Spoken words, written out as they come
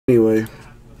Anyway,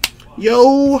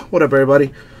 yo, what up,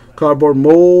 everybody? Cardboard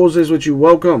Moses with you.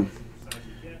 Welcome.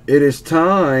 It is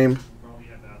time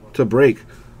to break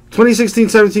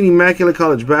 2016-17 Immaculate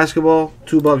College Basketball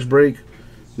 2-box break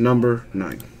number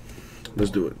 9. Let's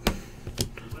do it.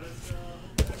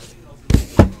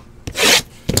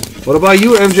 What about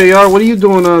you, MJR? What are you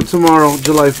doing tomorrow,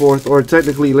 July 4th, or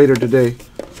technically later today,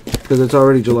 because it's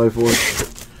already July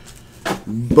 4th?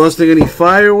 Busting any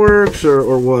fireworks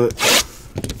or what?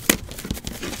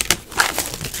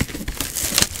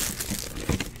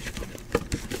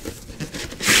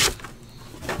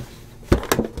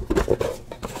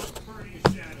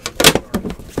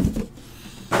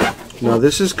 Now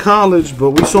this is college, but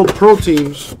we sold pro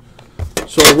teams,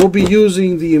 so we'll be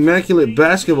using the Immaculate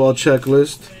Basketball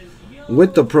checklist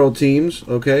with the pro teams,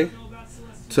 okay,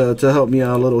 to help me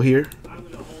out a little here.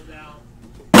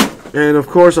 And of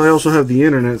course, I also have the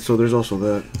internet, so there's also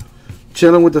that.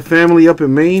 Chilling with the family up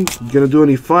in Maine. Gonna do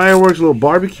any fireworks, a little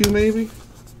barbecue maybe?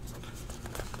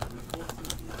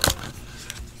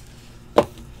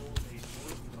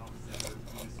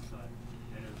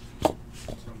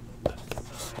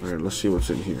 Alright, let's see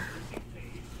what's in here.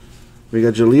 We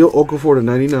got Jahlil Okafor to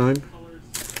 99.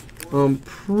 I'm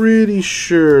pretty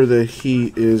sure that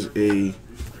he is a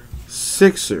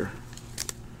Sixer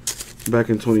back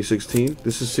in 2016.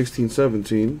 This is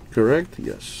 16-17, correct?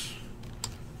 Yes.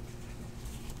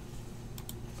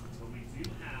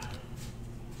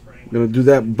 Gonna do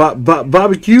that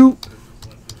barbecue.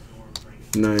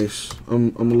 Nice.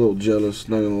 I'm a little jealous,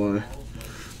 not gonna lie.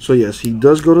 So yes, he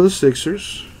does go to the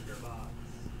Sixers.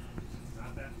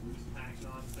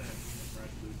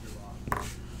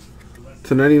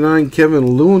 To 99, Kevin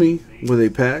Looney with a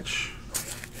patch.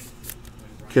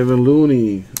 Kevin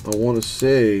Looney, I want to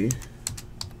say,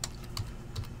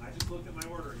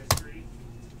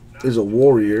 is a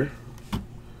Warrior.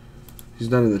 He's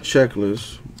not in the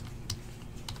checklist.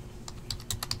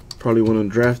 Probably went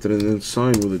undrafted and then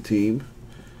signed with a team.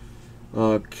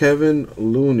 Kevin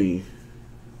Looney.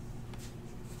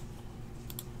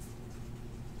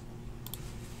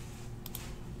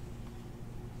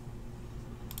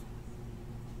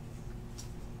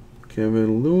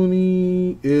 Kevin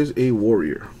Looney is a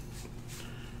Warrior.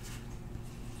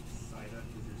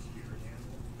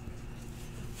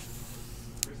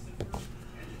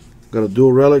 Got a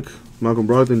dual relic, Malcolm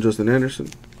Brogdon, Justin Anderson.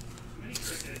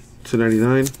 To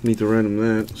 99, need to random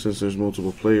that since there's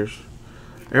multiple players.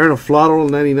 Aaron Aflalo,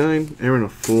 99. Aaron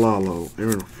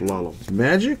Aflalo.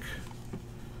 Magic?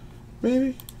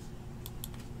 Maybe?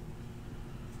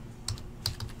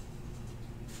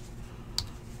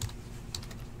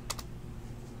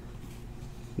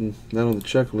 Not on the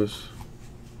checklist.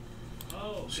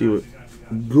 See what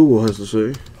Google has to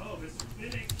say.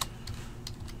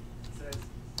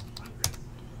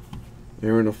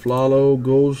 Aaron Aflalo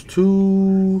goes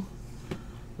to,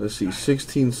 let's see,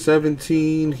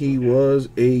 16-17. He was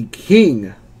a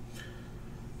King.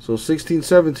 So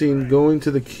 16-17 going to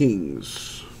the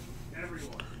Kings.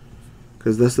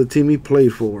 Because that's the team he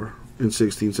played for in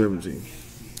 16-17.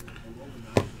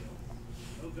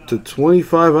 To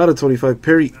 25 out of 25,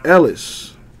 Perry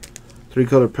Ellis.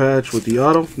 3-color patch with the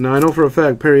auto. Now, I know for a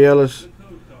fact Perry Ellis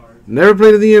never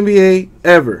played in the NBA,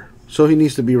 ever. So he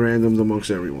needs to be randomed amongst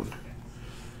everyone.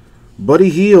 Buddy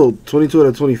Hield, 22 out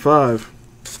of 25.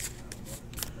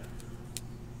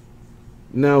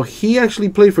 Now, he actually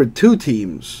played for 2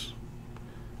 teams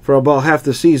for about half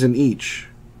the season each.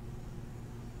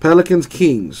 Pelicans,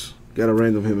 Kings. Got to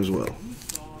random him as well.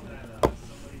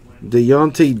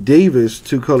 Deontay Davis,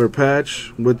 2-color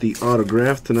patch with the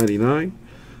autograph to 99.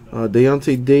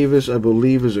 Deontay Davis, I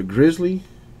believe, is a Grizzly.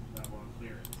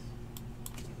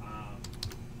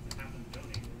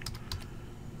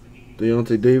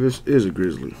 Deontay Davis is a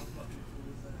Grizzly.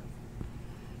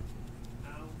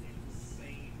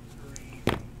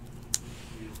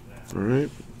 All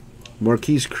right.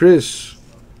 Marquise Chris,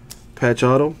 patch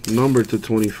auto, number to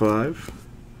 25.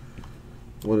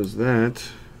 What is that?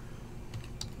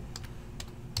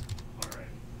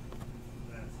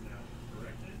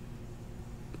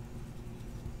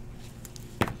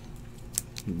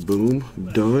 Boom,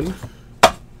 done.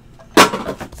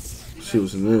 Let's see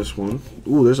what's in this one.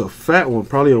 Ooh, there's a fat one,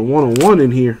 probably a 1-on-1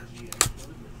 in here.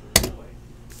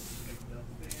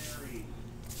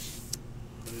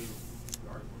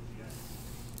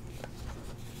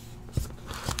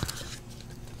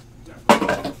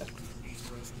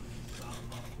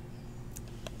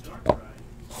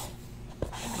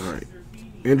 All right,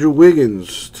 Andrew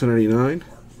Wiggins, 299.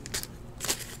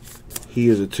 He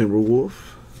is a Timberwolf.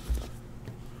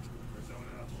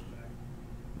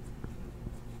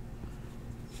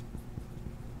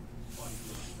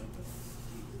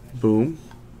 Boom.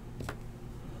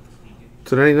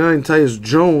 To 99, Tyus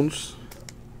Jones.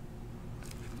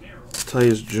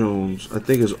 Tyus Jones, I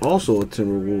think, is also a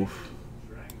Timberwolf.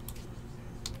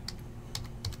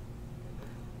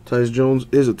 Tyus Jones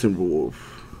is a Timberwolf.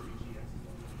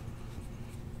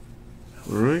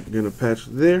 Alright, gonna patch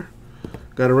there.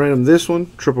 Got a random this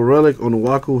one. Triple relic on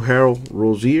Onuaku, Harold,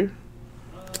 Rozier.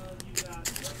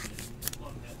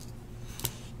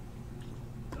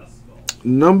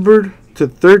 Numbered to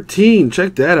 13.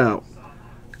 Check that out.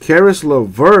 Karis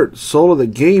LeVert, Soul of the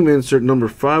Game insert number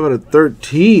 5 out of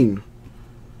 13.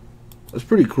 That's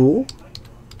pretty cool.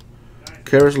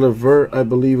 Karis LeVert, I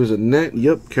believe, is a net.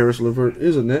 Yep, Karis LeVert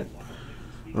is a net.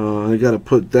 I got to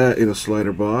put that in a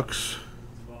slider box.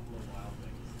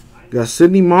 Got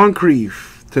Sidney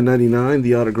Moncrief to 99,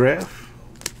 the autograph.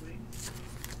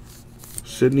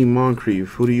 Sidney Moncrief,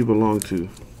 who do you belong to?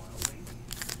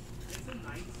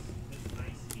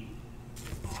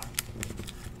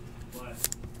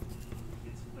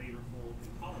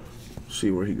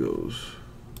 See where he goes.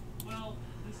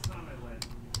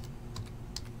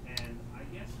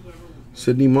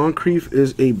 Sidney Moncrief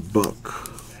is a Buck.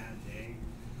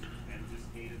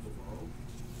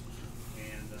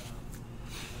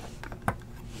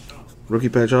 Rookie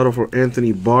patch auto for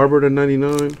Anthony Barber to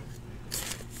 99.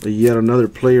 Yet another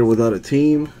player without a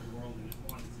team.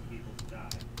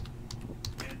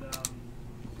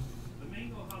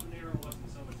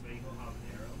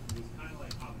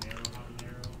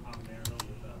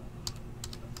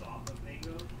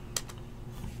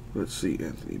 Let's see,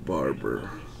 Anthony Barber.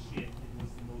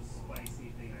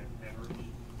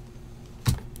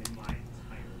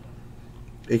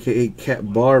 AKA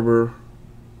Cat Barber.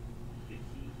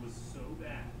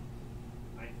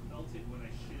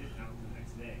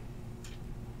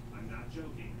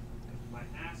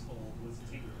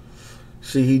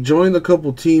 See, he joined a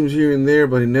couple teams here and there,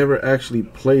 but he never actually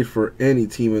played for any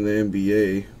team in the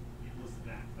NBA.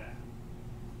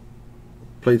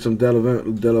 Played some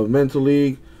developmental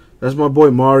league. That's my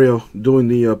boy Mario doing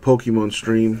the Pokemon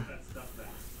stream.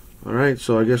 Alright,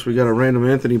 so I guess we got a random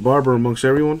Anthony Barber amongst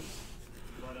everyone.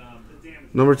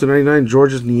 Number to 99,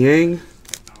 Georges Niang.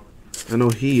 I know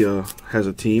he has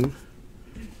a team,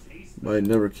 but I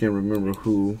never can remember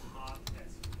who.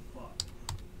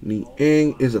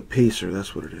 Niang is a Pacer,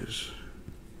 that's what it is.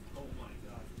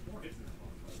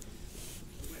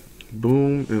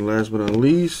 Boom, and last but not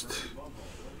least,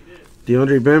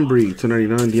 DeAndre Bembry to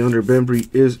 99. DeAndre Bembry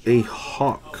is a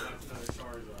Hawk.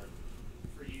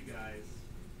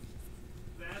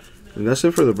 And that's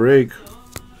it for the break.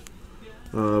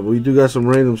 We do got some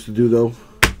randoms to do though.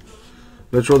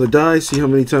 Let's roll the dice, see how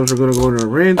many times we're going to go in our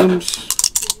randoms.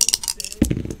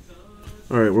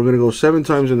 Alright, we're going to go 7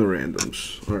 times in the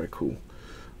randoms. Alright, cool.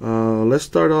 Let's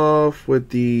start off with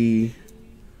this.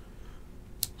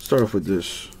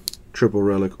 Triple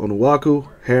relic. Onuaku,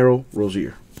 Harold,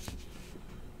 Rozier.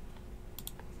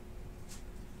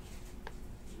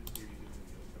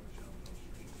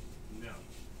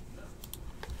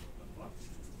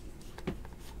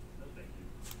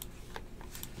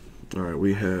 Alright,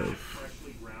 we have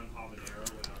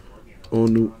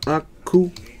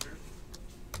Onuaku,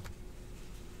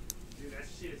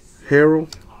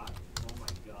 Harold,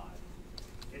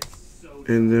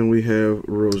 and then we have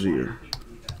Rozier.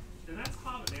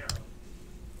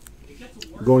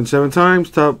 Going 7 times,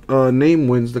 top name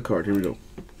wins the card. Here we go.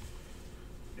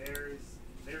 There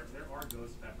are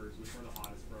ghost peppers, which were the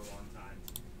hottest for a long time.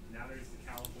 Now there's the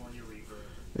California Reaper.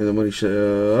 And the money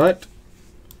shot.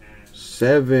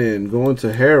 7 going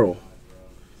to Harold.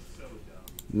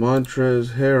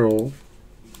 Montrezl Harrell.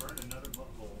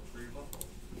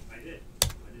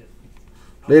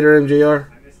 Later, MJR.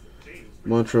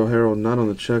 Montrezl Harrell not on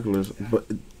the checklist, but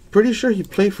pretty sure he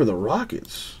played for the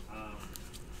Rockets.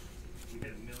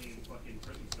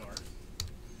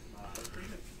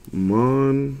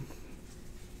 Mon.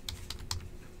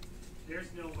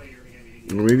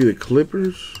 Or maybe the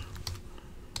Clippers.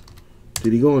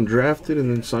 Did he go undrafted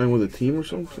and then sign with a team or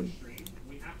something?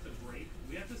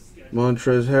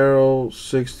 Montrezl Harrell,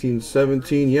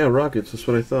 16-17. Yeah, Rockets. That's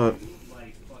what I thought.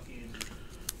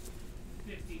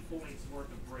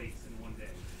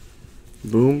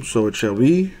 Boom. So it shall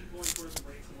be.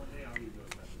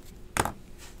 Let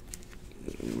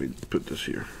me put this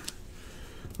here.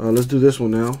 Let's do this one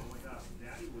now.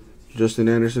 Justin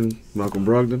Anderson, Malcolm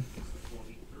Brogdon.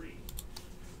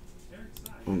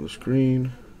 On the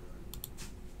screen.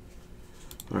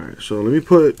 Alright, so let me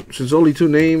put, since only 2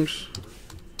 names,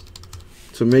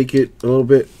 to make it a little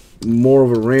bit more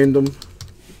of a random,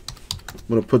 I'm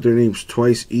going to put their names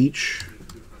twice each.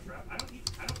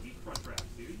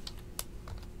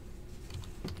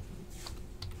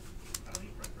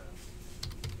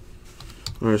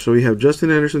 All right, so we have Justin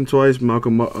Anderson twice,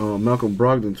 Malcolm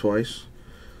Brogdon twice.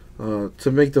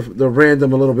 To make the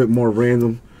random a little bit more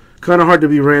random. Kind of hard to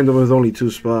be random with only 2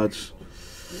 spots.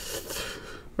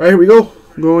 All right, here we go.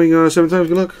 Going 7 times.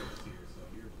 Good luck.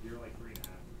 You're like 3.5.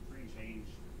 3 and change.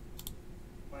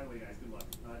 By the way, guys, good luck.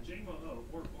 JMO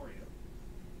or Oreo.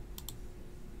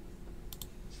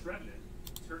 Trevenant,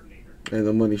 Turtonator. And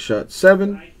the money shot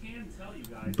 7. I can tell you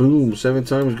guys. Boom. 7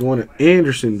 times going to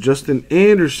Anderson. Justin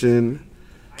Anderson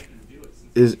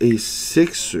is a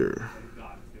 6er.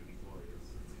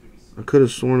 I could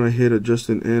have sworn I hit a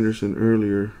Justin Anderson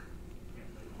earlier.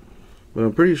 But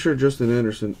I'm pretty sure Justin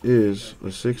Anderson is a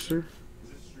 6er.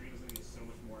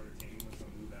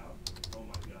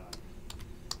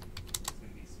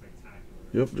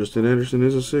 Yep, Justin Anderson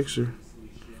is a 6er.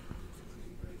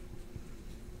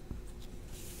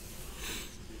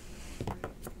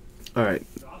 Alright,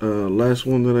 last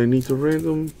one that I need to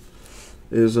random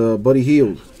is Buddy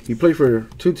Hield. He played for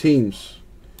 2 teams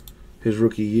his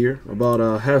rookie year, about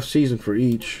a half season for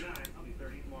each.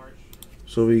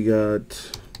 So we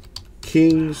got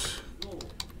Kings.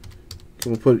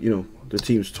 We'll put, the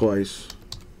teams twice.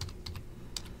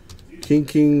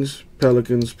 Kings,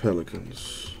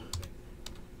 Pelicans.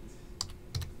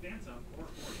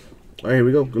 All right, here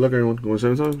we go. Good luck, everyone. Going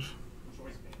 7 times.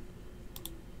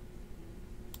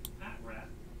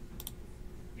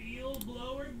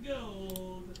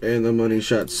 And the money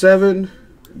shot 7.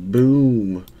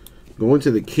 Boom. Going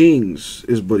to the Kings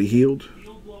is Buddy Hield.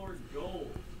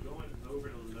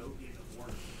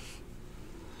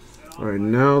 All right,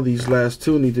 now these last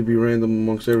 2 need to be random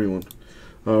amongst everyone.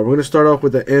 We're going to start off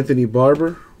with the Anthony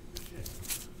Barber.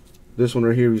 This one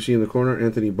right here you see in the corner,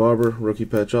 Anthony Barber, rookie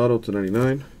patch auto to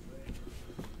 99.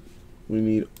 We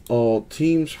need all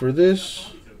teams for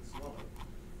this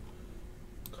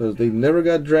because they never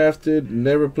got drafted,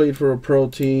 never played for a pro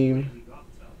team.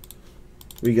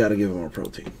 We got to give them a pro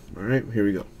team. All right, here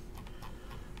we go.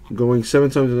 Going 7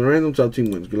 times in the random, top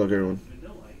team wins. Good luck, everyone.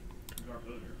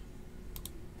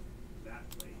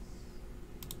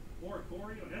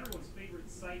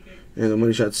 And the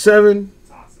money shot 7.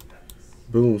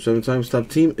 Boom, 7 times. Top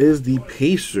team is the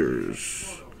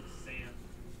Pacers.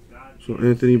 So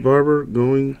Anthony Barber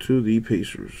going to the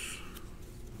Pacers.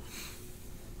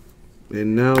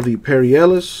 And now the Perry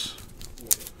Ellis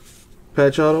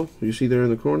patch auto. You see there in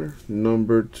the corner.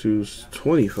 Number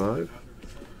 225.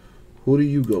 Who do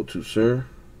you go to, sir?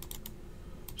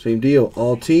 Same deal.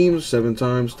 All teams, 7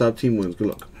 times. Top team wins. Good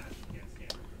luck.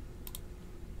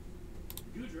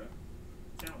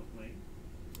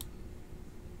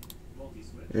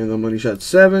 And the money shot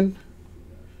 7.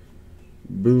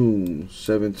 Boom.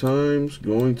 7 times.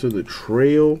 Going to the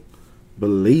Trail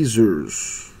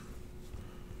Blazers.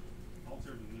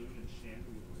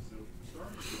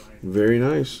 Very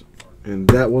nice. And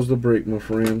that was the break, my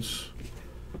friends.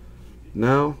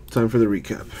 Now, time for the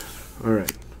recap.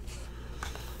 Alright.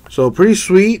 So, pretty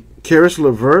sweet. Karis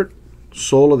LeVert,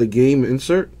 Soul of the Game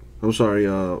insert. I'm sorry,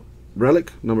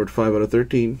 relic, numbered 5 out of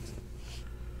 13.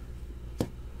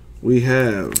 We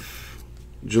have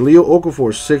Jahlil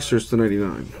Okafor, Sixers to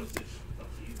 99.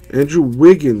 Andrew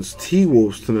Wiggins,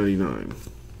 T-Wolves to 99.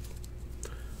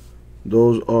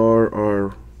 Those are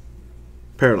our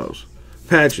parallels.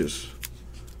 Patches.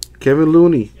 Kevin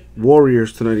Looney,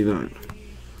 Warriors to 99.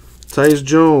 Tyus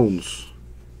Jones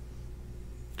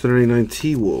to 99,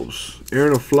 T-Wolves.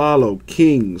 Aaron Aflalo,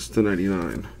 Kings to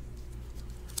 99.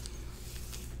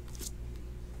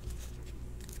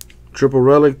 Triple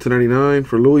relic to 99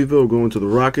 for Louisville, going to the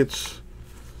Rockets.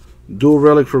 Dual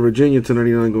relic for Virginia to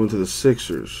 99, going to the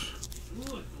Sixers.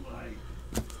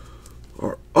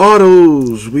 Our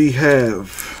autos, we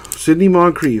have Sidney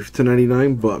Moncrief to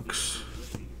 99, Bucks.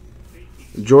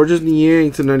 Georges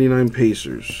Niang to 99,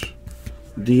 Pacers.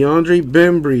 DeAndre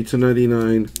Bembry to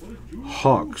 99,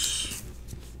 Hawks.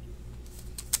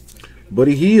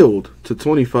 Buddy Hield to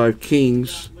 25,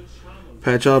 Kings.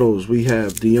 Patch autos, we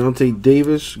have Deontay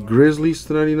Davis, Grizzlies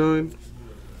to 99.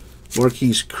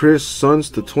 Marquise Chris, Suns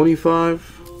to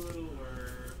 25.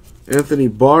 Anthony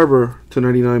Barber to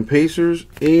 99, Pacers.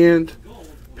 And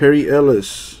Perry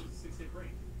Ellis,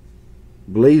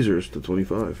 Blazers to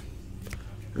 25.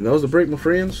 And that was the break, my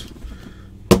friends.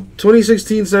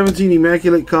 2016-17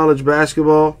 Immaculate College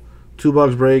Basketball.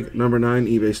 2-box break, number 9,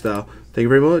 eBay style. Thank you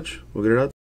very much. We'll get it out.